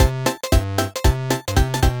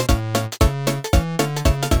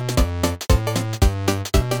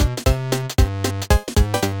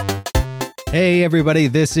Hey everybody,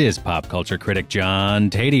 this is pop culture critic John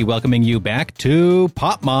Tatey welcoming you back to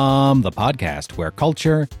Pop Mom, the podcast where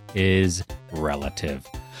culture is relative.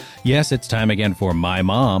 Yes, it's time again for my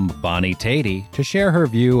mom, Bonnie Tatey, to share her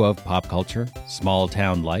view of pop culture, small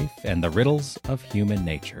town life, and the riddles of human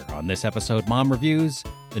nature. On this episode, Mom reviews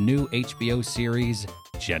the new HBO series,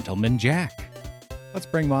 Gentleman Jack. Let's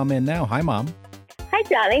bring Mom in now. Hi, Mom. Hi,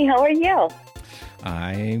 Johnny. How are you?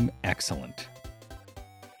 I'm excellent.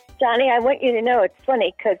 Johnny, I want you to know it's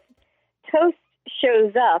funny because Toast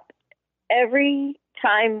shows up every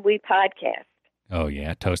time we podcast. Oh,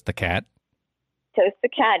 yeah? Toast the cat? Toast the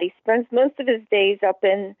cat. He spends most of his days up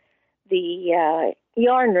in the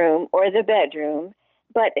yarn room or the bedroom,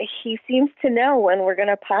 but he seems to know when we're going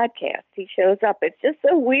to podcast. He shows up. It's just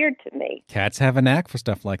so weird to me. Cats have a knack for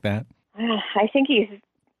stuff like that. I think he's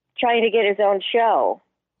trying to get his own show.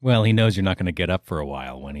 Well, he knows you're not going to get up for a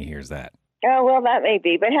while when he hears that. Oh, well, that may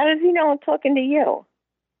be. But how does he know I'm talking to you?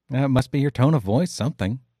 It must be your tone of voice,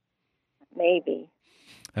 something. Maybe.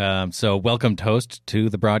 So welcome, Toast, to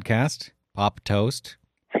the broadcast. Pop Toast.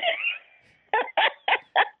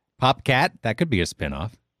 Pop Cat, that could be a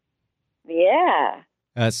spinoff. Yeah.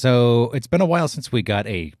 So it's been a while since we got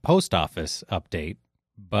a post office update,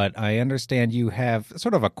 but I understand you have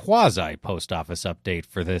sort of a quasi-post office update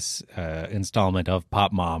for this installment of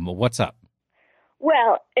Pop Mom. What's up?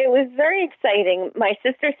 Well, it was very exciting. My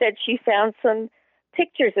sister said she found some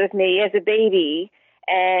pictures of me as a baby,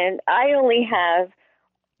 and I only have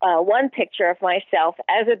one picture of myself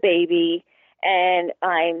as a baby, and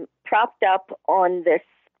I'm propped up on this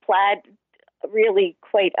plaid, really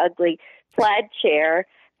quite ugly plaid chair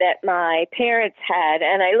that my parents had,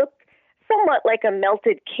 and I look somewhat like a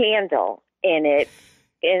melted candle in it.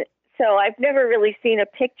 And so I've never really seen a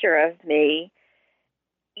picture of me,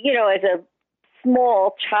 as a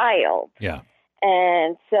small child. Yeah.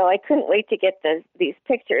 And so I couldn't wait to get these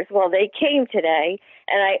pictures. Well, they came today,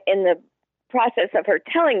 and in the process of her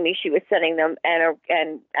telling me she was sending them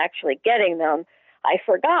and actually getting them, I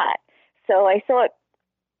forgot. So I thought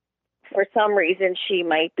for some reason she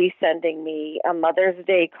might be sending me a Mother's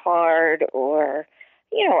Day card or,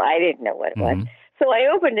 I didn't know what it was. So I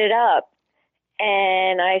opened it up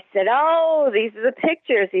and I said, oh, these are the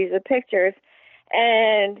pictures. These are pictures.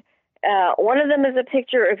 And one of them is a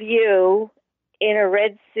picture of you in a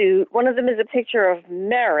red suit. One of them is a picture of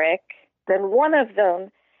Merrick. Then one of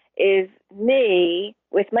them is me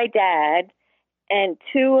with my dad and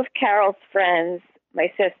two of Carol's friends,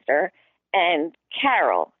 my sister, and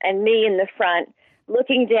Carol, and me in the front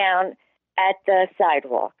looking down at the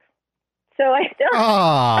sidewalk. So I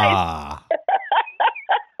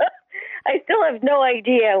still have no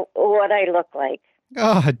idea what I look like.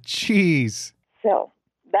 Oh, jeez. So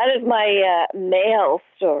that is my mail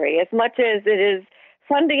story. As much as it is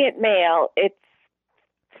fun to get mail, it's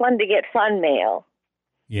fun to get fun mail.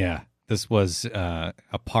 Yeah, this was a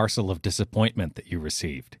parcel of disappointment that you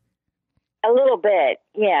received. A little bit,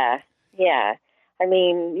 yeah. I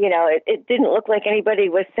mean, it didn't look like anybody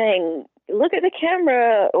was saying, look at the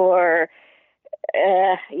camera, or,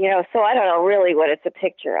 so I don't know really what it's a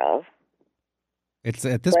picture of. It's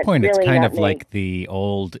at this point, really it's kind of me. like the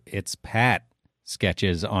old It's Pat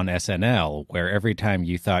sketches on SNL, where every time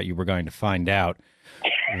you thought you were going to find out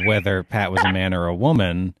whether Pat was a man or a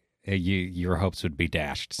woman, your hopes would be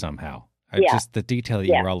dashed somehow. Yeah. Just the detail that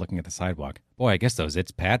you were all looking at the sidewalk. Boy, I guess those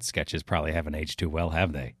It's Pat sketches probably haven't aged too well,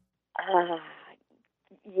 have they?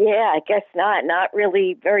 Yeah, I guess not. Not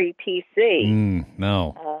really very PC.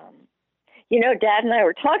 No. Dad and I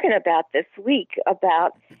were talking about this week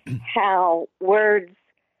about how words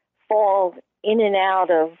fall in and out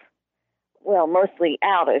of, well, mostly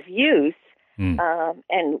out of use.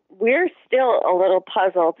 And we're still a little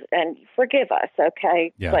puzzled, and forgive us,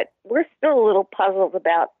 okay? Yeah. But we're still a little puzzled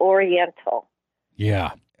about Oriental.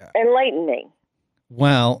 Yeah. Enlighten me.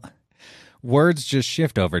 Well, words just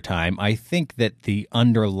shift over time. I think that the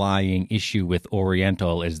underlying issue with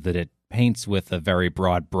Oriental is that it paints with a very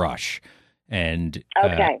broad brush and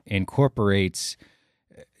incorporates,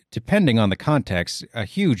 depending on the context, a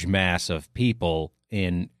huge mass of people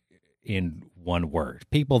in one word,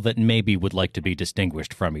 people that maybe would like to be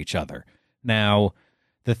distinguished from each other. Now,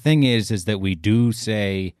 the thing is that we do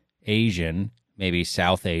say Asian, maybe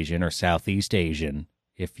South Asian or Southeast Asian,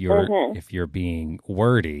 if you're being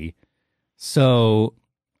wordy. So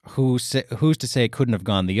who's to say it couldn't have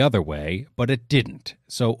gone the other way, but it didn't.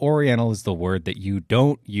 So Oriental is the word that you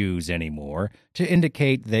don't use anymore to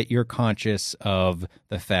indicate that you're conscious of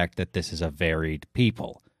the fact that this is a varied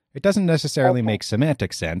people. It doesn't necessarily make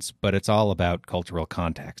semantic sense, but it's all about cultural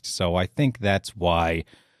context. So I think that's why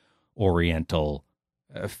Oriental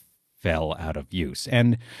fell out of use.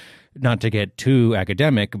 And not to get too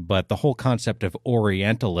academic, but the whole concept of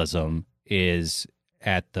Orientalism is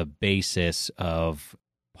at the basis of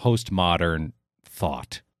postmodern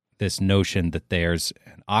thought. This notion that there's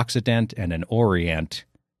an Occident and an Orient.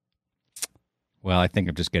 Well, I think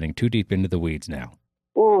I'm just getting too deep into the weeds now.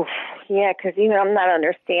 Oof, yeah, because I'm not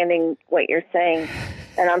understanding what you're saying,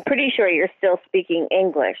 and I'm pretty sure you're still speaking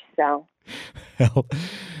English. So, well,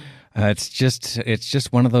 it's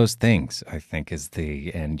just one of those things. I think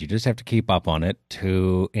and you just have to keep up on it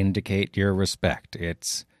to indicate your respect.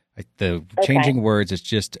 It's the changing words is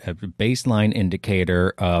just a baseline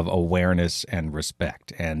indicator of awareness and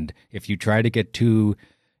respect. And if you try to get too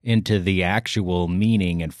into the actual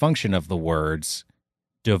meaning and function of the words,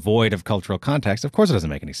 devoid of cultural context, of course it doesn't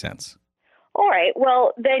make any sense. All right.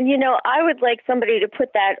 Well, then, I would like somebody to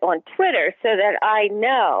put that on Twitter so that I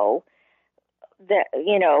know that,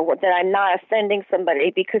 that I'm not offending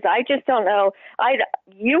somebody, because I just don't know.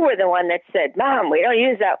 You were the one that said, Mom, we don't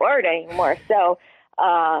use that word anymore. So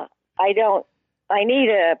I need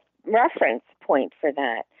a reference point for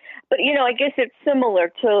that. But, I guess it's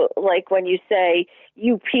similar to like when you say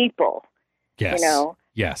you people. Yes.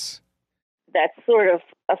 Yes. That's sort of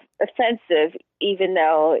offensive, even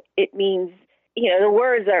though it means, the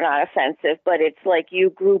words are not offensive, but it's like you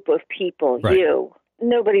group of people, right. You.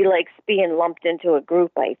 Nobody likes being lumped into a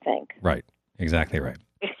group, I think. Right. Exactly right.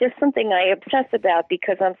 It's just something I obsess about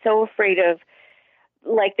because I'm so afraid of,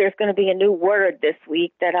 like, there's going to be a new word this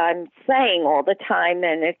week that I'm saying all the time,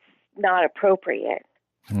 and it's not appropriate.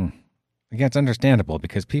 Yeah, it's understandable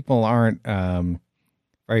because people aren't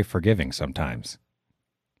very forgiving sometimes.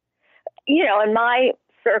 In my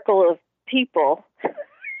circle of people,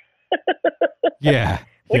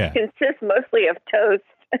 which consists mostly of Toast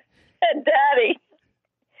and Daddy,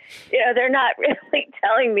 they're not really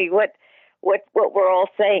telling me what we're all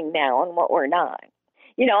saying now and what we're not.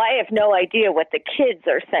 I have no idea what the kids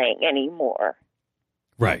are saying anymore.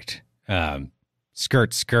 Right.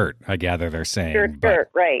 Skirt, skirt, I gather they're saying. Skirt,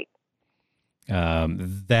 right.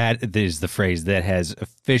 That is the phrase that has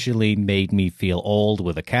officially made me feel old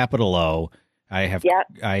with a capital O. I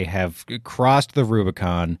have crossed the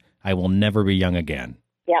Rubicon. I will never be young again.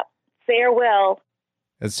 Yep. Farewell.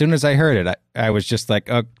 As soon as I heard it, I was just like,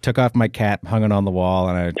 took off my cap, hung it on the wall,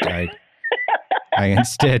 and I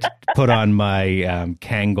instead put on my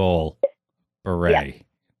Kangol beret. Yep.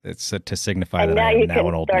 It's to signify that I am now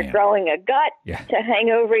an old man. Now you can start growing a gut to hang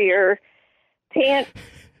over your pants.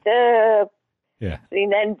 Yeah.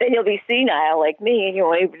 And then you'll be senile like me, and you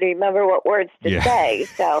won't even remember what words to say.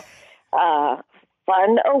 So,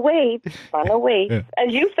 fun awaits. Yeah.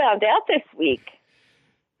 As you found out this week.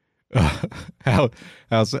 You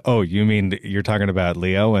mean you're talking about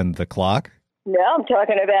Leo and the clock? No, I'm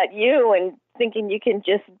talking about you and thinking you can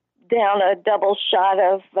just down a double shot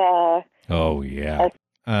of...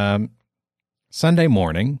 Sunday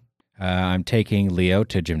morning, I'm taking Leo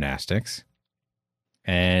to gymnastics,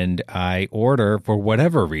 and I order, for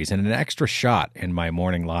whatever reason, an extra shot in my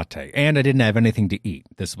morning latte, and I didn't have anything to eat.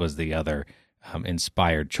 This was the other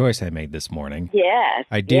inspired choice I made this morning. Yes.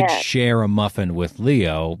 I did share a muffin with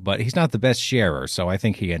Leo, but he's not the best sharer, so I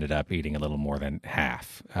think he ended up eating a little more than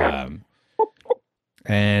half.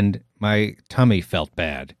 And my tummy felt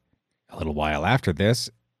bad a little while after this,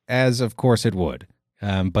 as of course it would.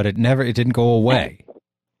 But it didn't go away.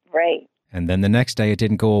 Right. And then the next day it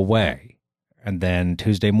didn't go away. And then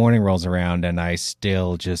Tuesday morning rolls around and I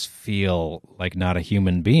still just feel like not a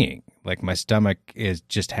human being. Like my stomach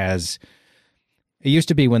has... It used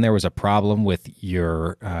to be when there was a problem with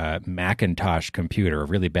your Macintosh computer, a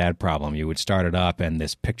really bad problem, you would start it up and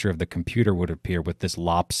this picture of the computer would appear with this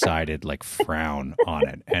lopsided like frown on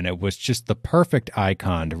it. And it was just the perfect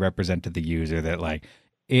icon to represent to the user that like,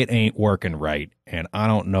 it ain't working right and I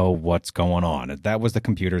don't know what's going on. And that was the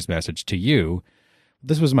computer's message to you.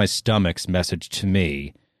 This was my stomach's message to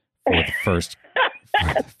me for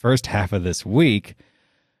the first half of this week.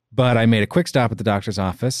 But I made a quick stop at the doctor's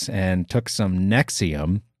office and took some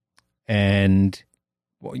Nexium. And,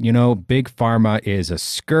 Big Pharma is a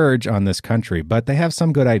scourge on this country, but they have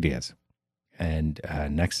some good ideas. And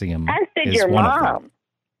Nexium is your one mom. of them.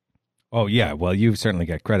 Oh, yeah. Well, you certainly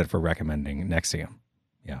get credit for recommending Nexium.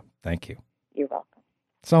 Yeah, thank you. You're welcome.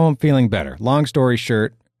 So I'm feeling better. Long story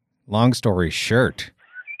short.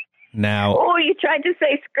 Now. Oh, you tried to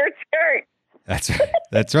say skirt.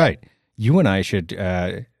 That's right. You and I should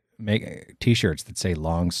make T-shirts that say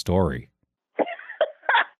 "long story." No,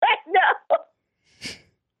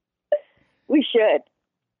 we should.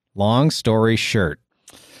 Long story shirt.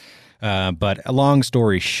 But a long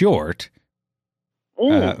story short,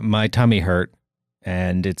 my tummy hurt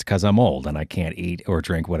And it's because I'm old and I can't eat or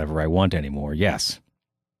drink whatever I want anymore. Yes,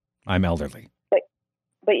 I'm elderly.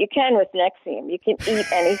 But you can with Nexium. You can eat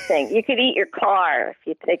anything. You could eat your car if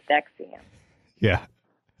you take Nexium. Yeah.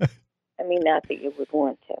 I mean, not that you would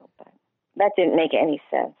want to, but that didn't make any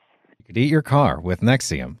sense. You could eat your car with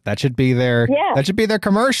Nexium. That should be their That should be their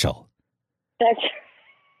commercial. That's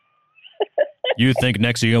You think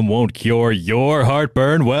Nexium won't cure your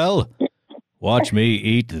heartburn? Well, watch me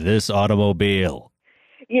eat this automobile.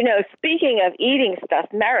 You know, speaking of eating stuff,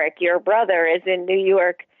 Merrick, your brother, is in New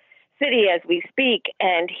York City as we speak,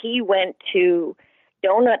 and he went to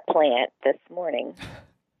Donut Plant this morning.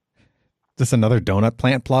 Is this another Donut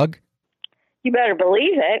Plant plug? You better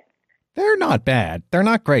believe it. They're not bad. They're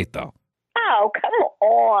not great, though. Oh, come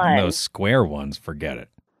on. And those square ones, forget it.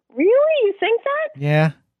 Really? You think that?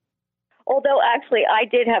 Yeah. Although, actually, I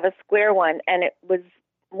did have a square one, and it was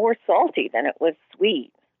more salty than it was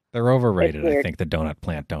sweet. They're overrated, I think, the Donut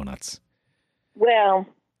Plant donuts. Well,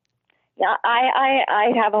 yeah,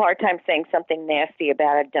 I have a hard time saying something nasty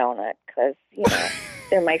about a donut because, you know,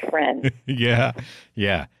 they're my friends. Yeah.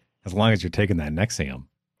 As long as you're taking that Nexium.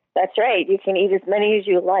 That's right. You can eat as many as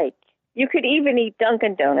you like. You could even eat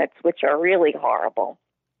Dunkin' Donuts, which are really horrible.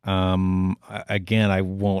 Again, I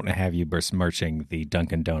won't have you besmirching the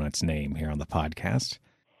Dunkin' Donuts name here on the podcast.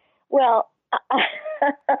 Well,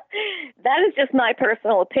 that is just my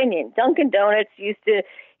personal opinion. Dunkin' Donuts used to,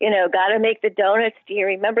 you know, got to make the donuts. Do you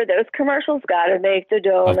remember those commercials? Got to make the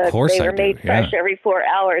donuts. Of course they were made fresh every 4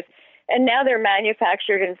 hours. And now they're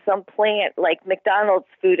manufactured in some plant like McDonald's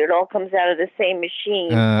food. It all comes out of the same machine.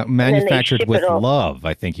 Manufactured with love,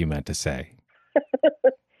 I think you meant to say.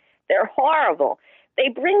 They're horrible. They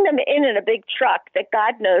bring them in a big truck that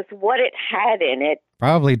God knows what it had in it.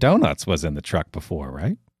 Probably donuts was in the truck before,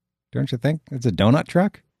 right? Don't you think? It's a donut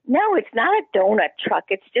truck? No, it's not a donut truck.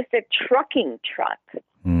 It's just a trucking truck.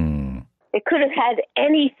 It could have had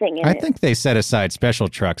anything in it. I think they set aside special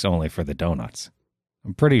trucks only for the donuts.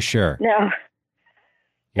 I'm pretty sure. No.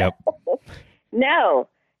 Yep. No.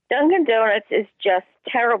 Dunkin' Donuts is just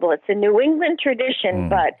terrible. It's a New England tradition,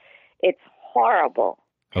 but it's horrible.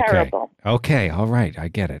 Terrible. Okay. All right. I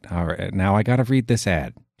get it. All right. Now I got to read this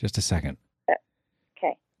ad. Just a second.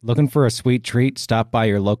 Okay. Looking for a sweet treat? Stop by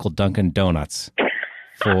your local Dunkin' Donuts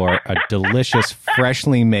for a delicious,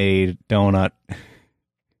 freshly made donut.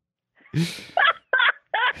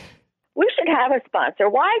 We should have a sponsor.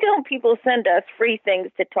 Why don't people send us free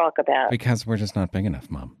things to talk about? Because we're just not big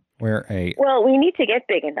enough, Mom. Well, we need to get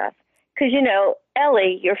big enough. Because, you know,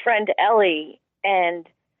 Ellie, your friend Ellie, and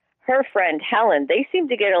her friend Helen, they seem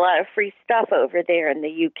to get a lot of free stuff over there in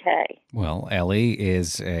the UK. Well, Ellie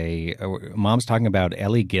is Mom's talking about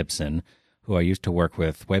Ellie Gibson, who I used to work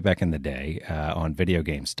with way back in the day on video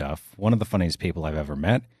game stuff. One of the funniest people I've ever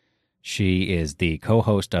met. She is the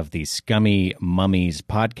co-host of the Scummy Mummies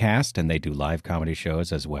podcast, and they do live comedy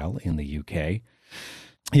shows as well in the UK.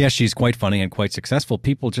 Yeah, she's quite funny and quite successful.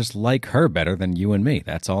 People just like her better than you and me.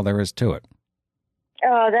 That's all there is to it.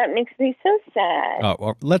 Oh, that makes me so sad. Oh,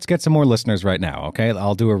 well, let's get some more listeners right now, okay?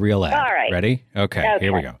 I'll do a real ad. All right. Ready? Okay,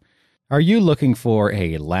 here we go. Are you looking for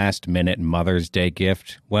a last-minute Mother's Day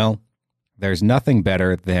gift? Well, there's nothing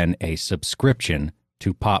better than a subscription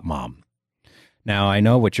to Pop Mom. Now, I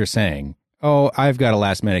know what you're saying. Oh, I've got a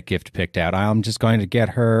last-minute gift picked out. I'm just going to get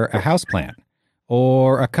her a houseplant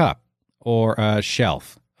or a cup or a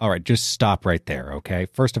shelf. All right, just stop right there, okay?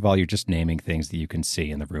 First of all, you're just naming things that you can see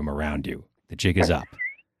in the room around you. The jig is up.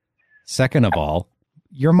 Second of all,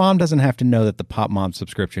 your mom doesn't have to know that the Pop Mom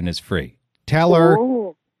subscription is free. Tell her,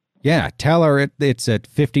 tell her it's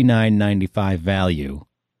at $59.95 value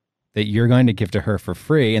that you're going to give to her for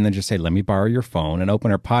free, and then just say, let me borrow your phone, and open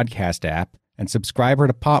her podcast app and subscribe her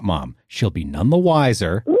to Pop Mom. She'll be none the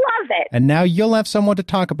wiser. Love it. And now you'll have someone to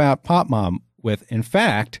talk about Pop Mom with. In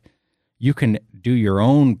fact, you can do your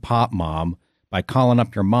own Pop Mom by calling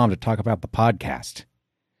up your mom to talk about the podcast.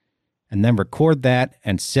 And then record that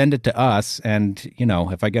and send it to us. And, you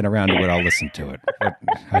know, if I get around to it, I'll listen to it. But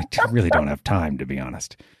I really don't have time, to be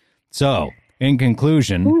honest. So, in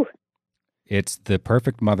conclusion, it's the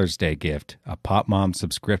perfect Mother's Day gift, a Pop Mom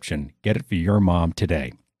subscription. Get it for your mom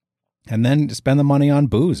today. And then spend the money on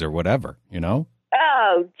booze or whatever, you know?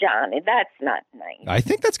 Oh, Johnny, that's not nice. I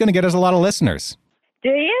think that's going to get us a lot of listeners. Do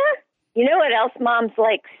you? You know what else moms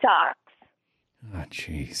like? Socks. Oh,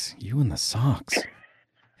 jeez. You and the socks.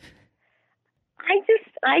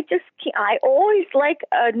 I always like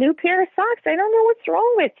a new pair of socks. I don't know what's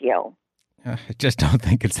wrong with you. I just don't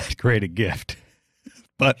think it's that great a gift.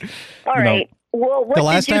 But, all right. Well, the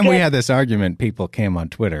last time we had this argument, people came on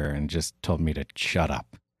Twitter and just told me to shut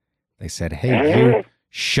up. They said, hey,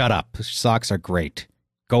 Shut up. Socks are great.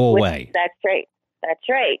 Go away. That's right. That's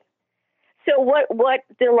right. So what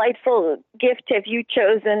delightful gift have you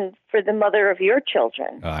chosen for the mother of your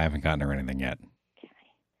children? Oh, I haven't gotten her anything yet.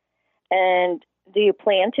 And do you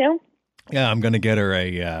plan to? Yeah, I'm going to get her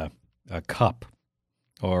a cup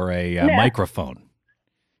or a microphone.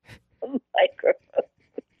 Microphone.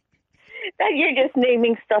 That you're just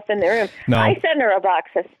naming stuff in the room. No. I sent her a box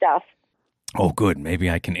of stuff. Oh, good. Maybe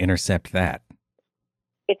I can intercept that.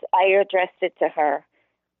 I addressed it to her.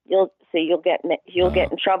 You'll get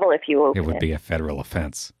in trouble if you open it. It would be a federal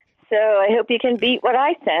offense. So I hope you can beat what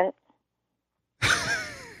I sent.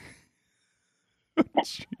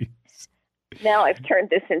 Jeez. Now I've turned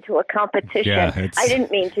this into a competition. Yeah, I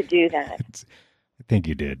didn't mean to do that. I think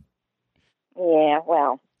you did. Yeah,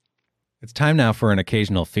 well. It's time now for an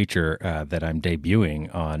occasional feature that I'm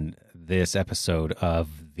debuting on this episode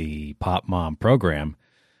of the Pop Mom program.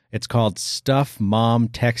 It's called Stuff Mom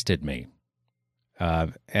Texted Me.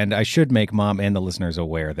 And I should make Mom and the listeners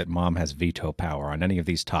aware that Mom has veto power on any of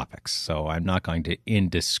these topics. So I'm not going to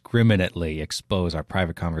indiscriminately expose our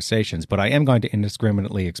private conversations, but I am going to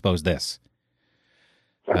indiscriminately expose this.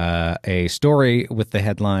 A story with the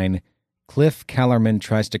headline, Cliff Kellerman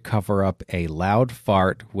tries to cover up a loud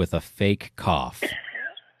fart with a fake cough. You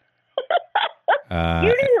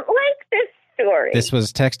didn't like this story. This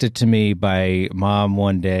was texted to me by Mom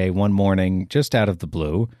one morning, just out of the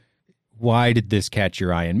blue. Why did this catch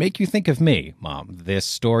your eye and make you think of me, Mom? This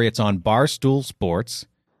story, it's on Barstool Sports,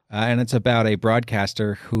 and it's about a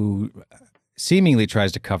broadcaster who seemingly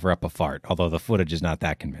tries to cover up a fart, although the footage is not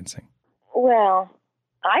that convincing. Well,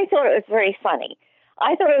 I thought it was very funny.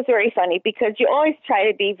 Because you always try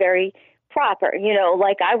to be very proper. You know,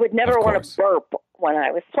 like I would never want to burp when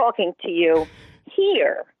I was talking to you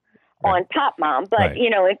here on Pop Mom. But, you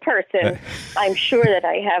know, in person, I'm sure that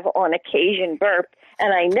I have on occasion burped.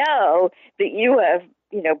 And I know that you have,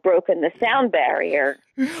 you know, broken the sound barrier.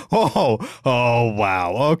 Oh,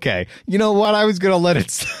 wow. Okay. You know what? I was going to let it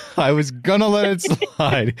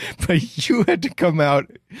slide, but you had to come out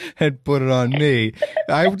and put it on me.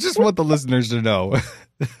 I just want the listeners to know.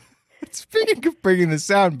 Speaking of breaking the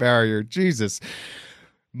sound barrier, Jesus,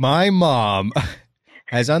 my mom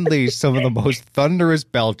has unleashed some of the most thunderous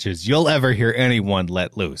belches you'll ever hear anyone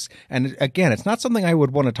let loose. And again, it's not something I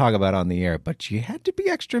would want to talk about on the air, but she had to be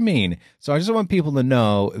extra mean. So I just want people to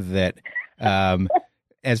know that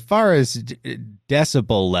as far as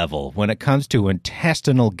decibel level, when it comes to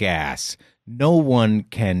intestinal gas, no one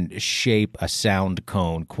can shape a sound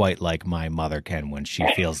cone quite like my mother can when she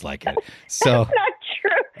feels like it. So that's not true.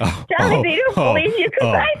 Johnny, they don't believe you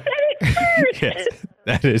because I said it first.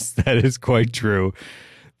 Yes, that is quite true.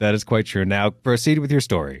 That is quite true. Now, proceed with your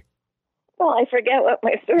story. Well, I forget what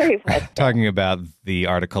my story was. Talking about the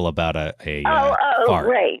article about a fart.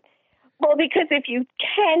 Right. Well, because if you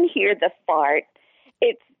can hear the fart,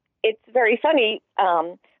 it's very funny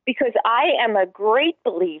because I am a great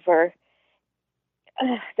believer.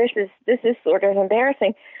 This is sort of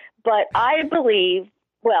embarrassing, but I believe.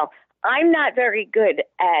 Well, I'm not very good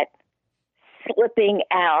at slipping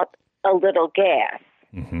out a little gas.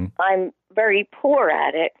 Mm-hmm. I'm very poor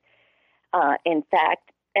at it, in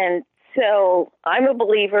fact. And so I'm a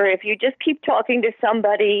believer if you just keep talking to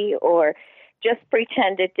somebody or just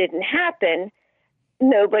pretend it didn't happen,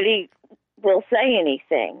 nobody will say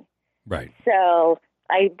anything. Right. So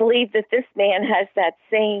I believe that this man has that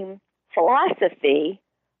same philosophy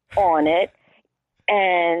on it.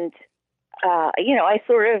 And, you know, I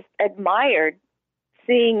sort of admired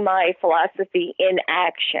seeing my philosophy in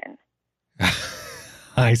action.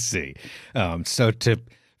 I see. So to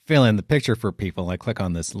fill in the picture for people, I click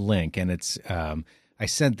on this link and it's, I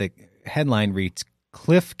said the headline reads,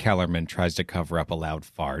 Cliff Kellerman tries to cover up a loud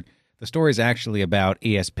fart. The story is actually about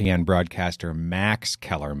ESPN broadcaster Max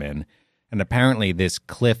Kellerman. And apparently this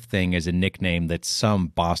Cliff thing is a nickname that's some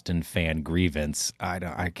Boston fan grievance.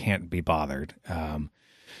 I can't be bothered.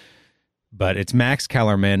 But it's Max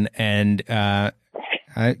Kellerman, and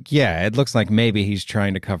yeah, it looks like maybe he's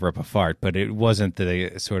trying to cover up a fart, but it wasn't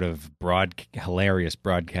the sort of hilarious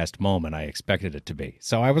broadcast moment I expected it to be.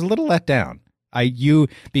 So I was a little let down.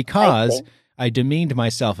 Because I demeaned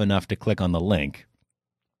myself enough to click on the link,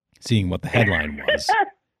 seeing what the headline was.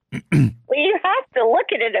 Well, you have to look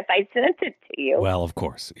at it if I sent it to you. Well, of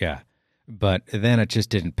course, yeah. But then it just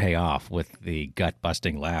didn't pay off with the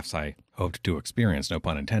gut-busting laughs I hoped to experience, no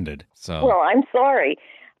pun intended. So, well, I'm sorry.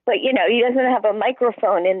 But, you know, he doesn't have a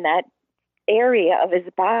microphone in that area of his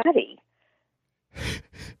body.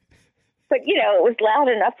 But, you know, it was loud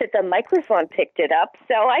enough that the microphone picked it up.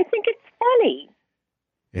 So I think it's funny.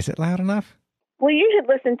 Is it loud enough? Well, you should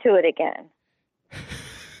listen to it again.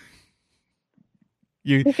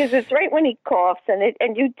 Because it's right when he coughs,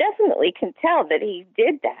 and you definitely can tell that he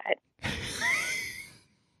did that.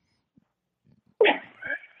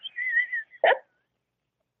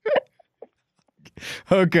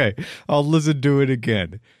 Okay, I'll listen to it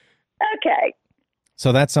again. Okay.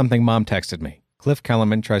 So that's something Mom texted me. Cliff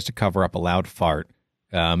Kellerman tries to cover up a loud fart.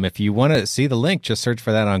 If you want to see the link, just search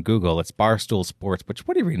for that on Google. It's Barstool Sports. But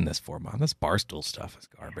what are you reading this for, Mom? This Barstool stuff is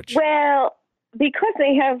garbage. Well, because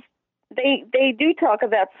they do talk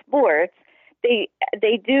about sports.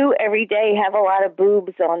 They do every day have a lot of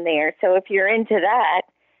boobs on there. So if you're into that,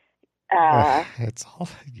 it's all,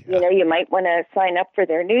 yeah. You might want to sign up for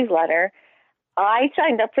their newsletter. I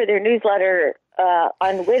signed up for their newsletter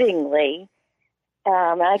unwittingly.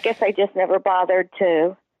 I guess I just never bothered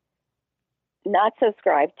to not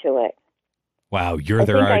subscribe to it. Wow,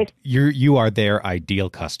 you are their ideal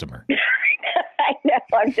customer. I know.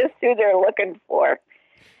 I'm just who they're looking for.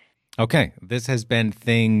 Okay, this has been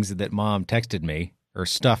things that Mom texted me, or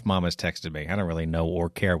stuff Mom has texted me. I don't really know or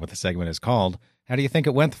care what the segment is called. How do you think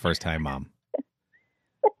it went the first time, Mom?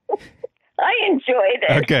 I enjoyed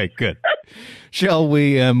it. Okay, good. Shall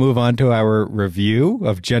we move on to our review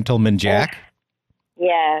of Gentleman Jack?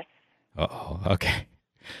 Yes. Uh-oh, okay.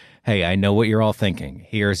 Hey, I know what you're all thinking.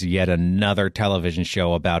 Here's yet another television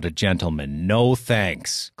show about a gentleman. No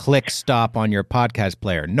thanks. Click stop on your podcast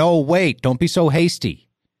player. No, wait, don't be so hasty.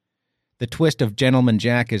 The twist of Gentleman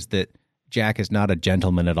Jack is that Jack is not a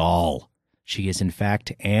gentleman at all. She is, in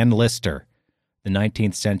fact, Anne Lister, the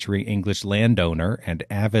 19th century English landowner and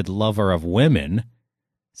avid lover of women.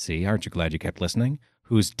 See, aren't you glad you kept listening?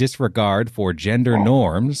 Whose disregard for gender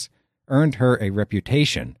norms earned her a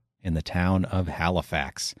reputation in the town of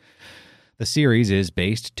Halifax. The series is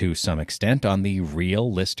based to some extent on the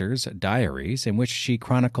real Lister's diaries, in which she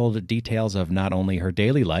chronicled details of not only her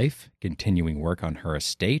daily life, continuing work on her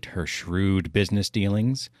estate, her shrewd business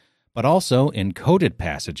dealings, but also, in coded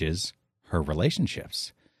passages, her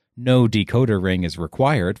relationships. No decoder ring is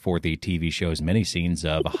required for the TV show's many scenes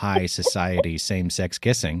of high society same-sex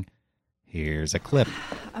kissing. Here's a clip.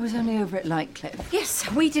 I was only over at Lightcliffe. Yes,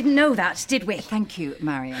 we didn't know that, did we? Thank you,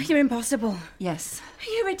 Marion. You're impossible. Yes.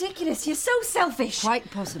 You're ridiculous. You're so selfish. Quite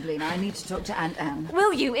possibly. Now I need to talk to Aunt Anne.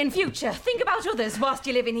 Will you, in future, think about others whilst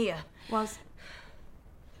you live in here?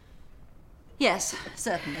 Yes,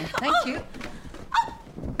 certainly. Thank you.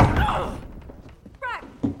 Right,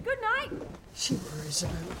 good night. She worries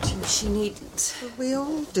about you. She needn't. We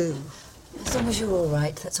all do. As long as you're all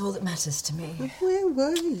right, that's all that matters to me. Where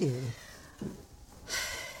were you?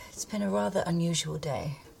 It's been a rather unusual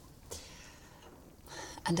day.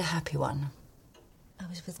 And a happy one. I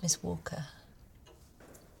was with Miss Walker.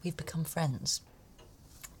 We've become friends.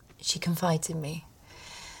 She confides in me.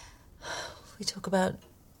 We talk about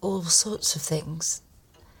all sorts of things.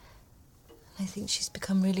 I think she's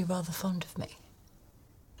become really rather fond of me.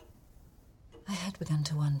 I had begun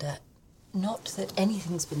to wonder, not that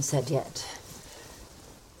anything's been said yet,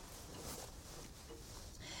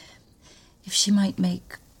 if she might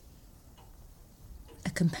make a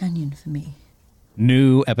companion for me.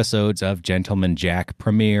 New episodes of Gentleman Jack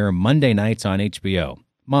premiere Monday nights on HBO.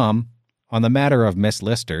 Mom, on the matter of Miss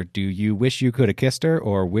Lister, do you wish you could have kissed her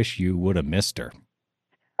or wish you would have missed her?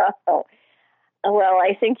 Oh, well,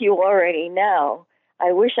 I think you already know.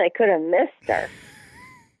 I wish I could have missed her.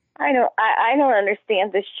 I don't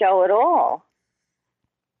understand this show at all.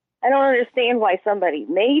 I don't understand why somebody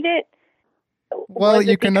made it. Well,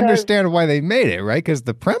 you can understand why they made it, right? Because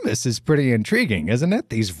the premise is pretty intriguing, isn't it?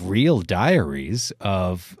 These real diaries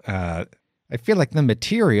of, I feel like the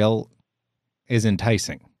material is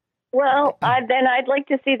enticing. Well, then I'd like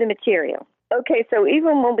to see the material. Okay, so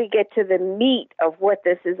even when we get to the meat of what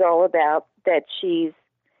this is all about, that she's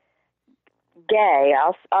gay,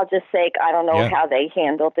 I'll just say I don't know how they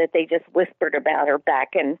handled it. They just whispered about her back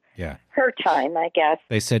in her time, I guess.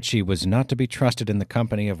 They said she was not to be trusted in the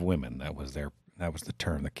company of women. That was the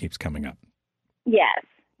term that keeps coming up. Yes.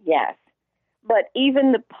 But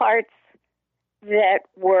even the parts that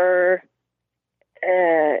were,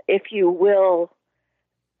 if you will,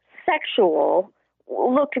 sexual,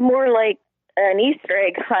 looked more like an Easter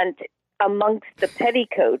egg hunt amongst the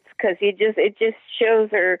petticoats, because it just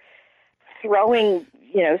shows her throwing,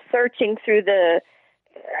 searching through the,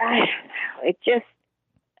 I don't know,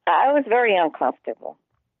 I was very uncomfortable.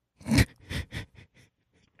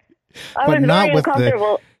 I was very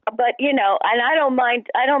uncomfortable, but and I don't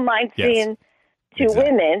mind seeing two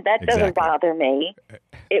women. That doesn't bother me.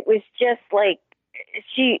 It was just like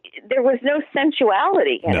there was no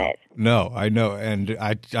sensuality in it. No, I know, and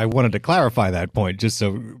I wanted to clarify that point just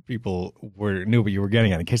so people knew what you were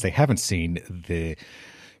getting at, in case they haven't seen the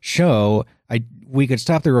show, we could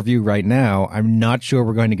stop the review right now. I'm not sure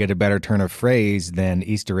we're going to get a better turn of phrase than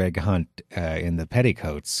Easter egg hunt in the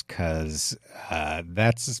petticoats, because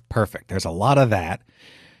that's perfect. There's a lot of that.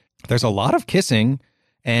 There's a lot of kissing,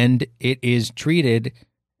 and it is treated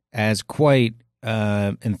as quite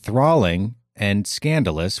enthralling and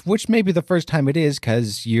scandalous, which may be the first time it is,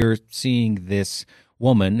 because you're seeing this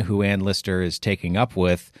woman who Ann Lister is taking up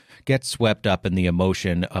with get swept up in the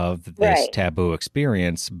emotion of this Right. taboo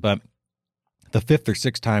experience. But the fifth or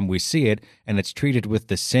sixth time we see it, and it's treated with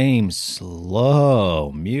the same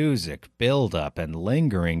slow music build-up and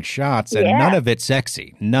lingering shots, and Yeah. none of it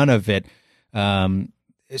sexy, none of it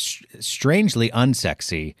strangely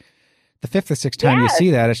unsexy. The fifth or sixth time you Yes.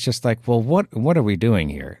 see that, it's just like, well, what are we doing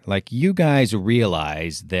here? Like, you guys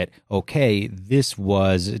realize that, okay, this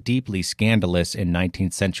was deeply scandalous in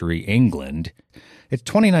 19th century England. It's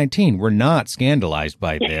 2019. We're not scandalized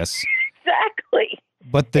by this. Exactly.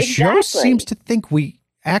 But the show Exactly. seems to think we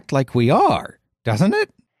act like we are, doesn't it?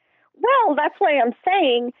 Well, that's why I'm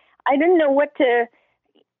saying I didn't know what to,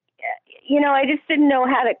 I just didn't know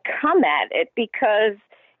how to come at it because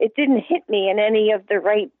it didn't hit me in any of the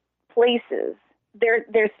right places.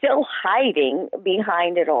 They're still hiding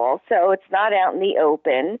behind it all, so it's not out in the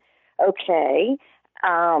open. Okay.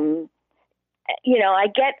 I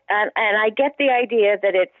get, and I get the idea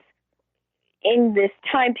that it's in this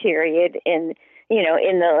time period in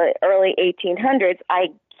the early 1800s. I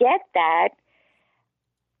get that,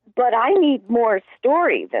 but I need more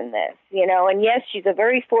story than this, and yes, she's a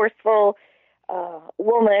very forceful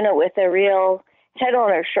woman with a real head on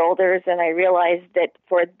her shoulders, and I realized that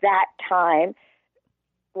for that time,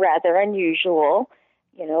 rather unusual,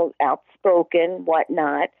 outspoken,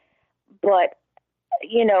 whatnot, but,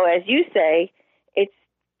 as you say, it's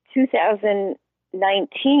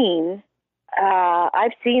 2019.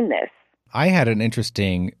 I've seen this. I had an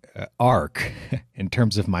interesting arc in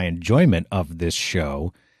terms of my enjoyment of this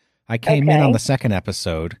show. I came in Okay. on the second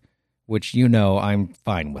episode, which I'm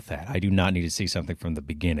fine with that. I do not need to see something from the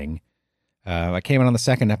beginning. I came in on the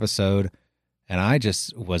second episode, and I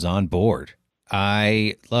just was on board.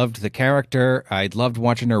 I loved the character. I loved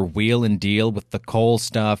watching her wheel and deal with the coal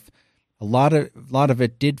stuff. A lot of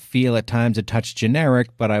it did feel at times a touch generic,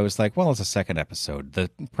 but I was like, well, it's a second episode. The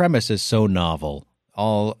premise is so novel.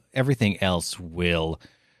 Everything else will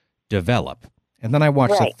develop. And then I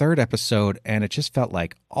watched the Right. third episode, and it just felt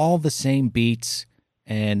like all the same beats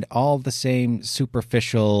and all the same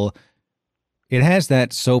superficial. It has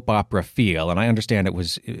that soap opera feel, and I understand it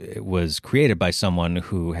was created by someone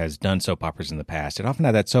who has done soap operas in the past. It often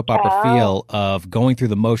had that soap opera Oh. feel of going through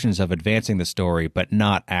the motions of advancing the story, but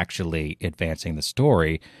not actually advancing the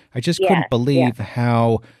story. I just couldn't Yes, believe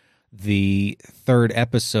how the third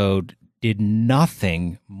episode did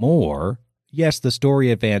nothing more. Yes, the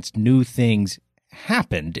story advanced, new things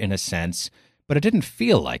happened in a sense, but it didn't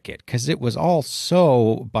feel like it because it was all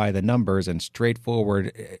so by the numbers and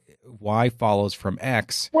straightforward. Y follows from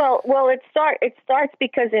X. Well, it starts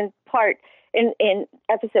because in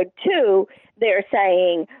episode 2, they're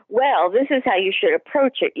saying, well, this is how you should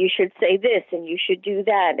approach it. You should say this, and you should do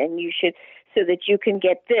that, and you should, so that you can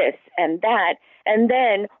get this and that. And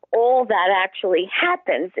then all that actually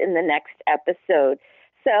happens in the next episode.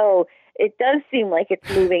 So it does seem like it's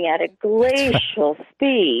moving at a glacial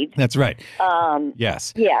speed. That's right.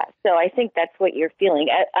 Yes. Yeah, so I think that's what you're feeling.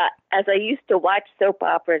 As I used to watch soap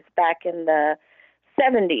operas back in the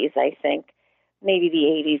 70s, I think, maybe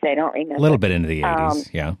the 80s, I don't remember. A little bit into the 80s,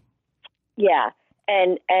 yeah. Yeah,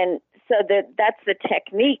 and so that's the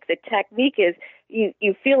technique. The technique is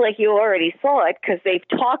you feel like you already saw it because they've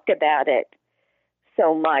talked about it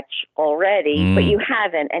so much already, but you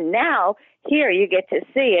haven't. And now here you get to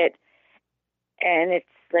see it, and it's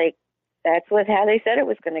like that's how they said it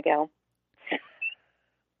was going to go.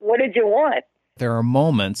 What did you want? There are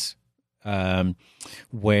moments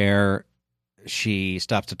where she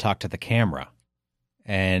stops to talk to the camera,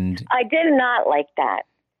 and I did not like that.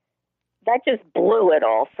 That just blew it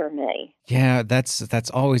all for me. yeah, that's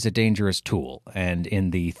always a dangerous tool. And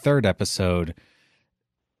in the third episode,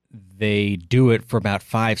 they do it for about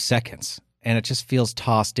 5 seconds, and it just feels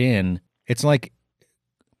tossed in. It's like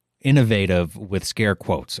innovative with scare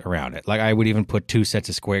quotes around it. Like I would even put 2 sets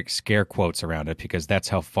of scare quotes around it because that's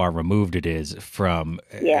how far removed it is from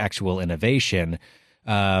actual innovation.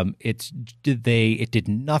 It did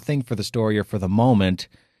nothing for the story or for the moment.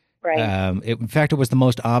 Right. In fact, it was the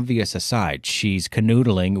most obvious aside. She's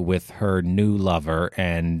canoodling with her new lover,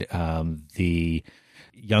 and the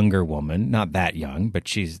younger woman, not that young, but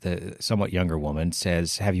she's the somewhat younger woman,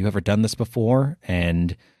 says, "Have you ever done this before?"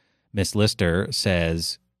 And Miss Lister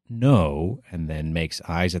says, no, and then makes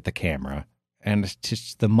eyes at the camera. And it's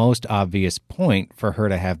just the most obvious point for her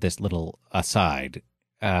to have this little aside.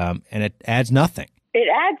 And it adds nothing. It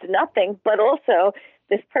adds nothing, but also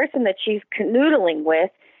this person that she's canoodling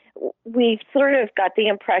with, we've sort of got the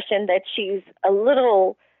impression that she's a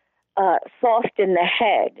little soft in the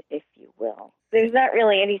head, if you will. There's not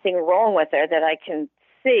really anything wrong with her that I can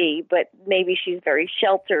see, but maybe she's very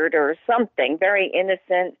sheltered or something, very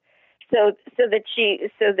innocent. So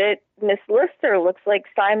that Miss Lister looks like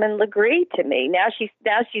Simon Legree to me. Now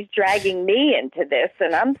she's dragging me into this,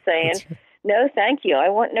 and I'm saying, no, thank you. I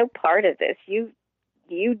want no part of this. You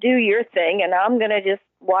do your thing, and I'm going to just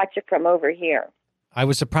watch it from over here. I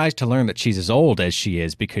was surprised to learn that she's as old as she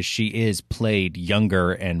is, because she is played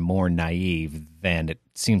younger and more naive than it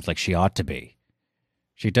seems like she ought to be.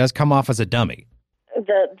 She does come off as a dummy.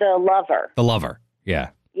 The lover. The lover, yeah.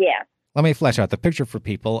 Yeah. Let me flesh out the picture for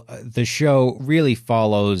people. The show really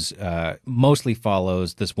mostly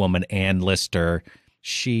follows this woman, Ann Lister.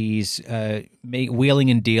 She's wheeling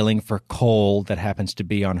and dealing for coal that happens to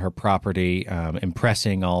be on her property,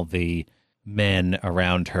 impressing all the men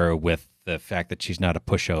around her with the fact that she's not a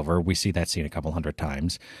pushover. We see that scene a couple hundred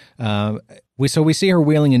times. We see her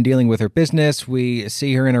wheeling and dealing with her business. We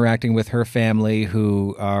see her interacting with her family,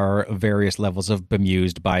 who are various levels of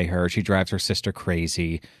bemused by her. She drives her sister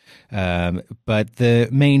crazy. But the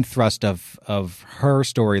main thrust of her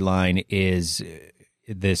storyline is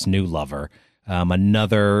this new lover,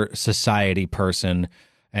 another society person,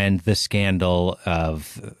 and the scandal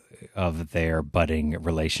of their budding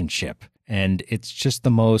relationship. And it's just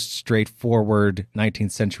the most straightforward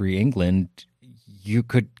 19th century England you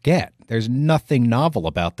could get. There's nothing novel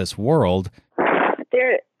about this world.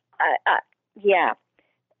 Yeah.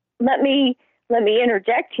 Let me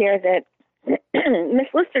interject here that Miss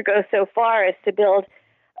Lister goes so far as to build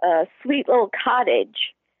a sweet little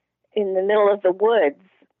cottage in the middle of the woods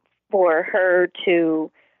for her to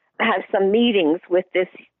have some meetings with this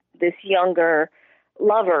younger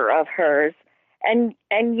lover of hers. And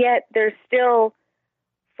yet they're still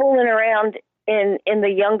fooling around in the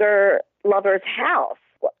younger lover's house.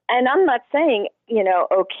 And I'm not saying,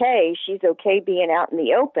 okay, she's okay being out in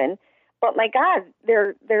the open, but my God,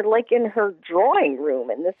 they're like in her drawing room,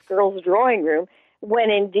 in this girl's drawing room, when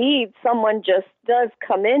indeed someone just does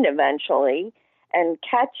come in eventually and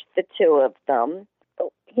catch the two of them.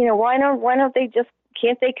 Why don't they just,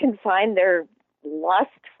 can't they confine their lust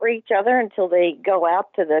for each other until they go out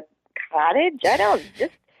to the cottage?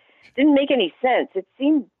 Just didn't make any sense. It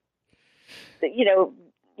seemed that,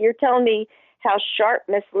 you're telling me how sharp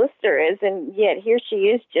Miss Lister is, and yet here she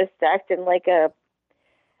is just acting like a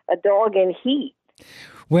dog in heat.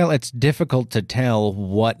 Well, it's difficult to tell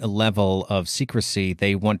what level of secrecy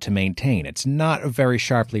they want to maintain. It's not very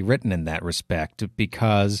sharply written in that respect,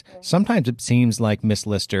 because sometimes it seems like Miss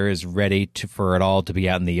Lister is ready for it all to be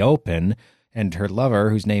out in the open, and her lover,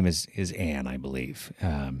 whose name is Anne, I believe.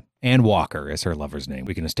 Anne Walker is her lover's name.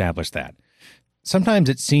 We can establish that. Sometimes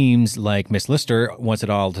it seems like Miss Lister wants it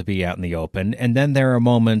all to be out in the open, and then there are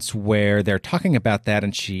moments where they're talking about that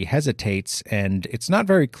and she hesitates, and it's not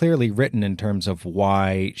very clearly written in terms of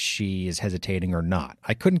why she is hesitating or not.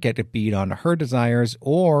 I couldn't get a beat on her desires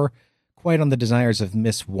or quite on the desires of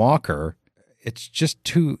Miss Walker. It's just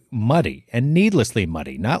too muddy and needlessly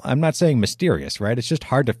muddy. I'm not saying mysterious, right? It's just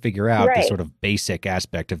hard to figure out the sort of basic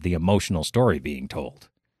aspect of the emotional story being told.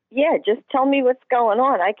 Yeah, just tell me what's going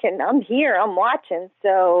on. I'm here, I'm watching,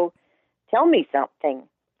 so tell me something.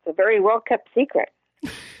 It's a very well-kept secret.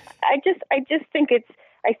 I just think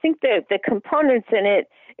I think the components in it,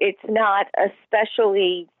 it's not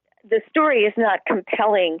especially, the story is not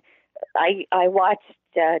compelling. I watched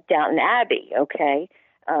Downton Abbey, okay,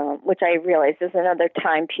 which I realize is another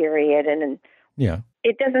time period, and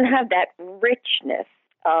it doesn't have that richness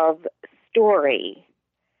of story.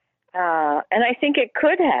 And I think it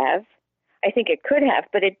could have.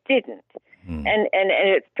 But it didn't. And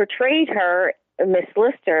it portrayed her, Miss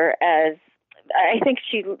Lister, as, I think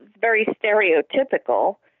she's very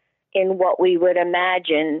stereotypical in what we would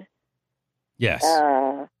imagine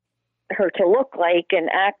her to look like and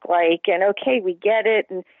act like, and okay, we get it.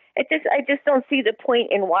 And I just don't see the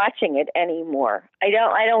point in watching it anymore. I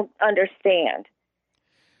don't understand.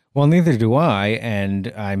 Well, neither do I,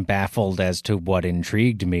 and I'm baffled as to what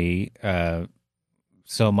intrigued me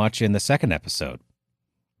so much in the second episode.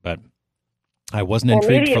 But I wasn't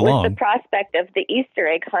intrigued for long. Maybe it was the prospect of the Easter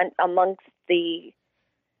egg hunt amongst the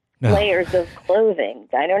layers of clothing.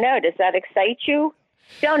 I don't know. Does that excite you?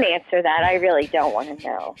 Don't answer that. I really don't want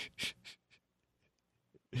to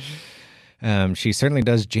know. She certainly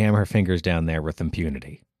does jam her fingers down there with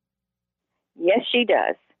impunity. Yes, she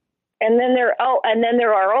does. And then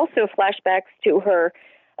there are also flashbacks to her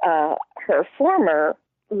former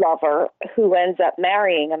lover who ends up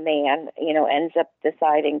marrying a man, ends up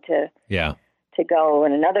deciding to go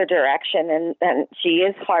in another direction, and she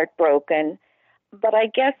is heartbroken. But I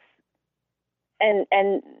guess,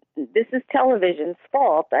 and this is television's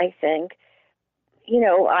fault, I think.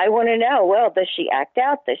 I want to know, well, does she act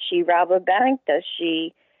out? Does she rob a bank? Does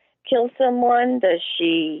she kill someone? Does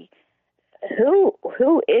she,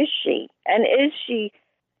 who is she? And is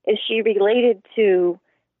she related to,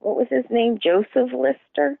 what was his name? Joseph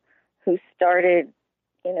Lister, who started,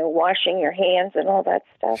 washing your hands and all that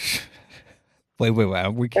stuff. Wait.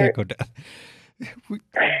 We can't go down.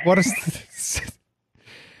 What is this?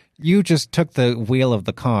 You just took the wheel of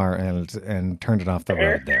the car and turned it off the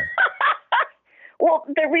road there. Well,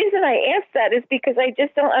 the reason I asked that is because I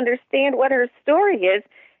just don't understand what her story is,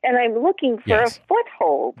 and I'm looking for a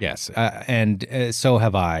foothold. Yes, and so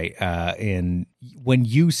have I. When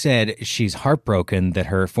you said she's heartbroken that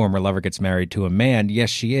her former lover gets married to a man,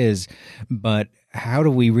 yes, she is, but how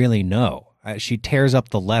do we really know? She tears up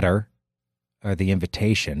the letter, or the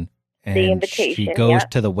invitation, and she goes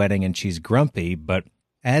to the wedding and she's grumpy, but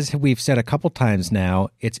as we've said a couple times now,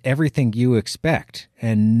 it's everything you expect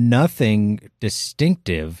and nothing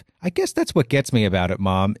distinctive. I guess that's what gets me about it,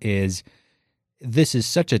 Mom, is this is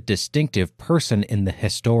such a distinctive person in the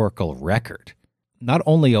historical record. Not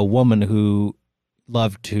only a woman who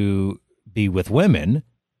loved to be with women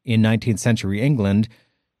in 19th century England,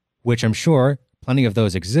 which I'm sure plenty of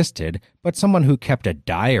those existed, but someone who kept a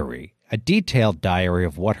diary, a detailed diary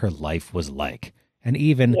of what her life was like. And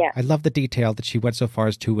even, I love the detail that she went so far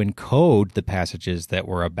as to encode the passages that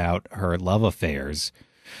were about her love affairs.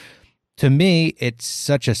 To me, it's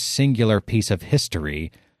such a singular piece of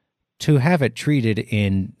history. To have it treated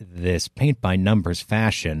in this paint-by-numbers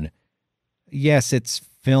fashion, yes, it's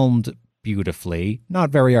filmed beautifully,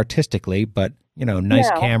 not very artistically, but,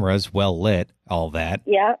 nice cameras, well lit, all that.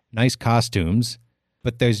 Yeah. Nice costumes,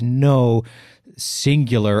 but there's no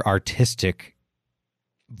singular artistic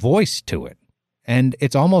voice to it. And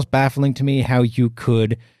it's almost baffling to me how you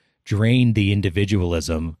could drain the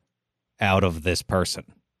individualism out of this person,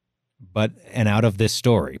 and out of this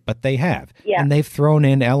story. But they have. Yeah. And they've thrown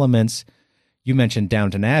in elements. You mentioned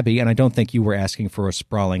Downton Abbey, and I don't think you were asking for a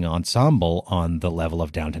sprawling ensemble on the level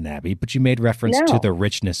of Downton Abbey, but you made reference to the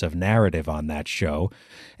richness of narrative on that show.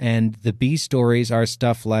 And the B stories are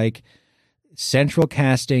stuff like central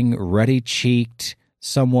casting, ruddy-cheeked,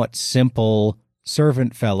 somewhat simple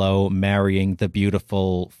servant fellow marrying the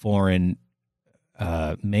beautiful foreign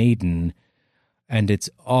maiden, and it's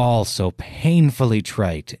all so painfully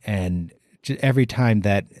trite. And every time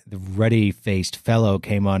that the ruddy-faced fellow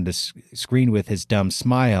came on to screen with his dumb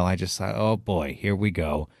smile, I just thought, oh boy, here we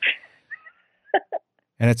go.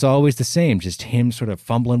 And it's always the same, just him sort of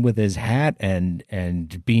fumbling with his hat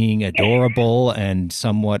and being adorable and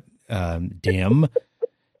somewhat dim.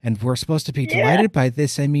 And we're supposed to be delighted by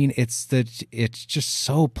this. I mean, it's just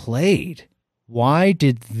so played. Why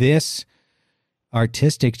did this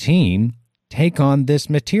artistic team take on this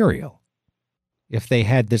material if they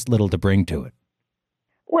had this little to bring to it?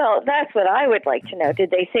 Well, that's what I would like to know. Did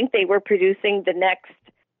they think they were producing the next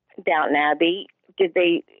Downton Abbey?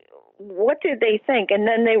 What did they think? And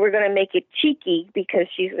then they were going to make it cheeky because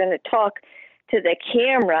she's going to talk to the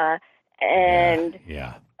camera, and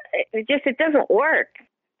it doesn't work.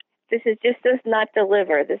 This does not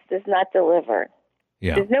deliver. This does not deliver.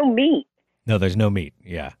 Yeah. There's no meat. No, there's no meat.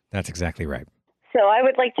 Yeah, that's exactly right. So I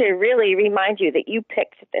would like to really remind you that you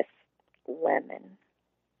picked this lemon.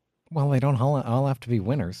 Well, they don't all have to be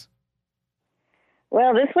winners.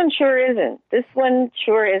 Well, this one sure isn't.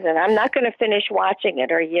 I'm not going to finish watching it.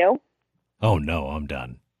 Are you? Oh, no, I'm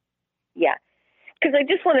done. Yeah. Because I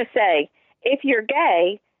just want to say, if you're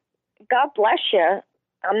gay, God bless you.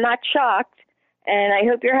 I'm not shocked. And I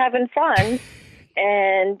hope you're having fun.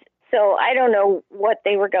 And so I don't know what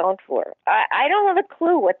they were going for. I don't have a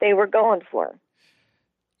clue what they were going for.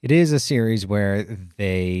 It is a series where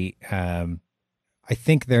they, I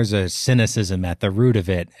think there's a cynicism at the root of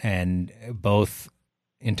it. And both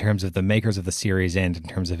in terms of the makers of the series and in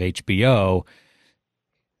terms of HBO,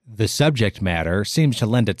 the subject matter seems to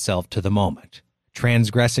lend itself to the moment.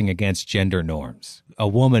 Transgressing against gender norms. A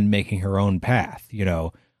woman making her own path,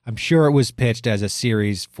 I'm sure it was pitched as a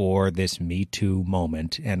series for this Me Too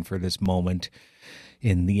moment and for this moment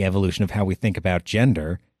in the evolution of how we think about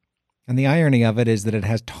gender. And the irony of it is that it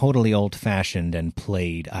has totally old-fashioned and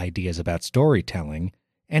played ideas about storytelling.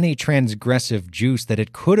 Any transgressive juice that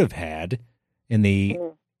it could have had in the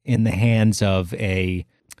hands of a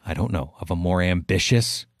more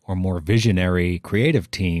ambitious or more visionary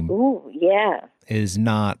creative team Ooh, yeah. is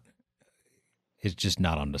just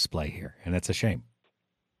not on display here, and it's a shame.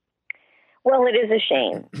 Well, it is a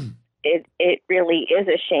shame. It really is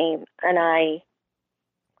a shame, and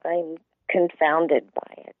I'm confounded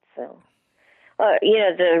by it. So,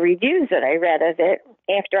 the reviews that I read of it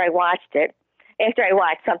after I watched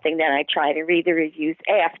something, then I try to read the reviews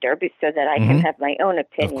after, so that I can have my own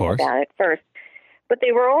opinion about it first. But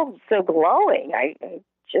they were all so glowing.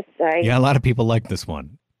 Yeah, a lot of people liked this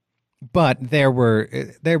one, but there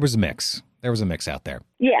was a mix. There was a mix out there.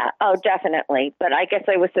 Yeah, oh, definitely. But I guess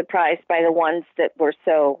I was surprised by the ones that were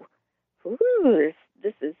so, ooh,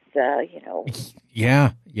 this is,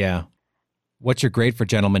 Yeah. What's your grade for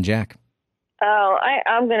Gentleman Jack? Oh,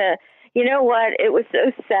 I'm going to, you know what? It was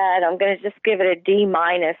so sad. I'm going to just give it a D-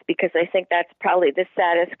 because I think that's probably the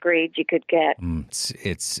saddest grade you could get.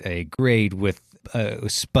 It's a grade with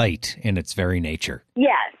spite in its very nature.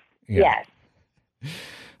 Yes, yes. A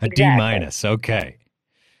Exactly. D-. Okay.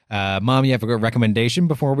 Mom, you have a good recommendation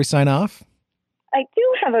before we sign off? I do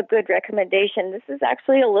have a good recommendation. This is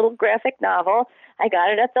actually a little graphic novel. I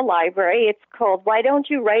got it at the library. It's called Why Don't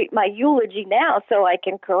You Write My Eulogy Now So I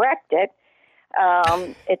Can Correct It?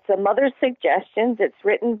 It's a mother's suggestions. It's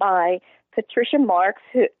written by Patricia Marks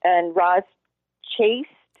and Roz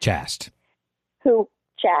Chast. who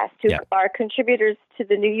are contributors to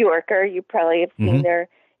The New Yorker. You probably have seen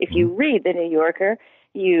if you read The New Yorker,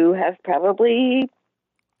 you have probably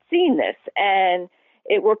seen this. And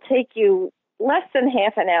it will take you less than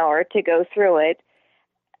half an hour to go through it,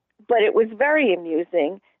 but it was very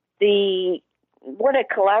amusing. What a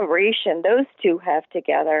collaboration those two have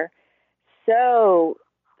together. So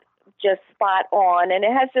just spot on. And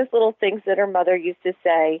it has just little things that her mother used to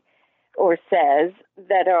say or says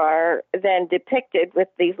that are then depicted with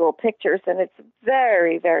these little pictures. And it's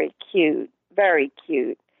very, very cute, very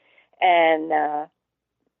cute. And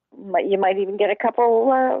you might even get a couple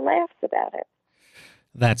laughs about it.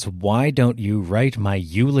 That's Why Don't You Write My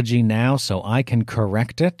Eulogy Now So I Can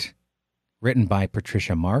Correct It? Written by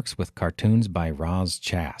Patricia Marks with cartoons by Roz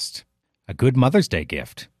Chast. A good Mother's Day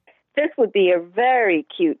gift. This would be a very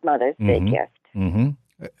cute Mother's Day gift.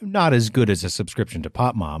 Not as good as a subscription to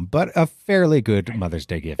Pop Mom, but a fairly good Mother's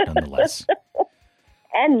Day gift nonetheless.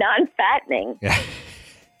 And non-fattening.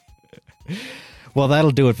 Well,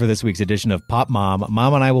 that'll do it for this week's edition of Pop Mom.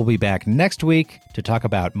 Mom and I will be back next week to talk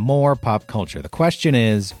about more pop culture. The question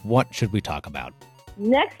is, what should we talk about?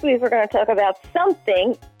 Next week, we're going to talk about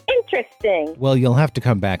something interesting. Well, you'll have to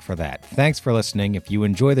come back for that. Thanks for listening. If you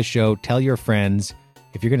enjoy the show, tell your friends.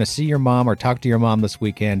 If you're going to see your mom or talk to your mom this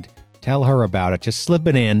weekend, tell her about it. Just slip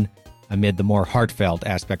it in amid the more heartfelt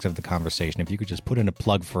aspects of the conversation. If you could just put in a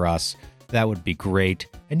plug for us, that would be great.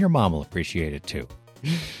 And your mom will appreciate it too.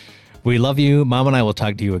 We love you. Mom and I will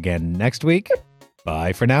talk to you again next week.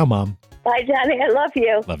 Bye for now, Mom. Bye, Johnny. I love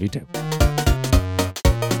you. Love you too.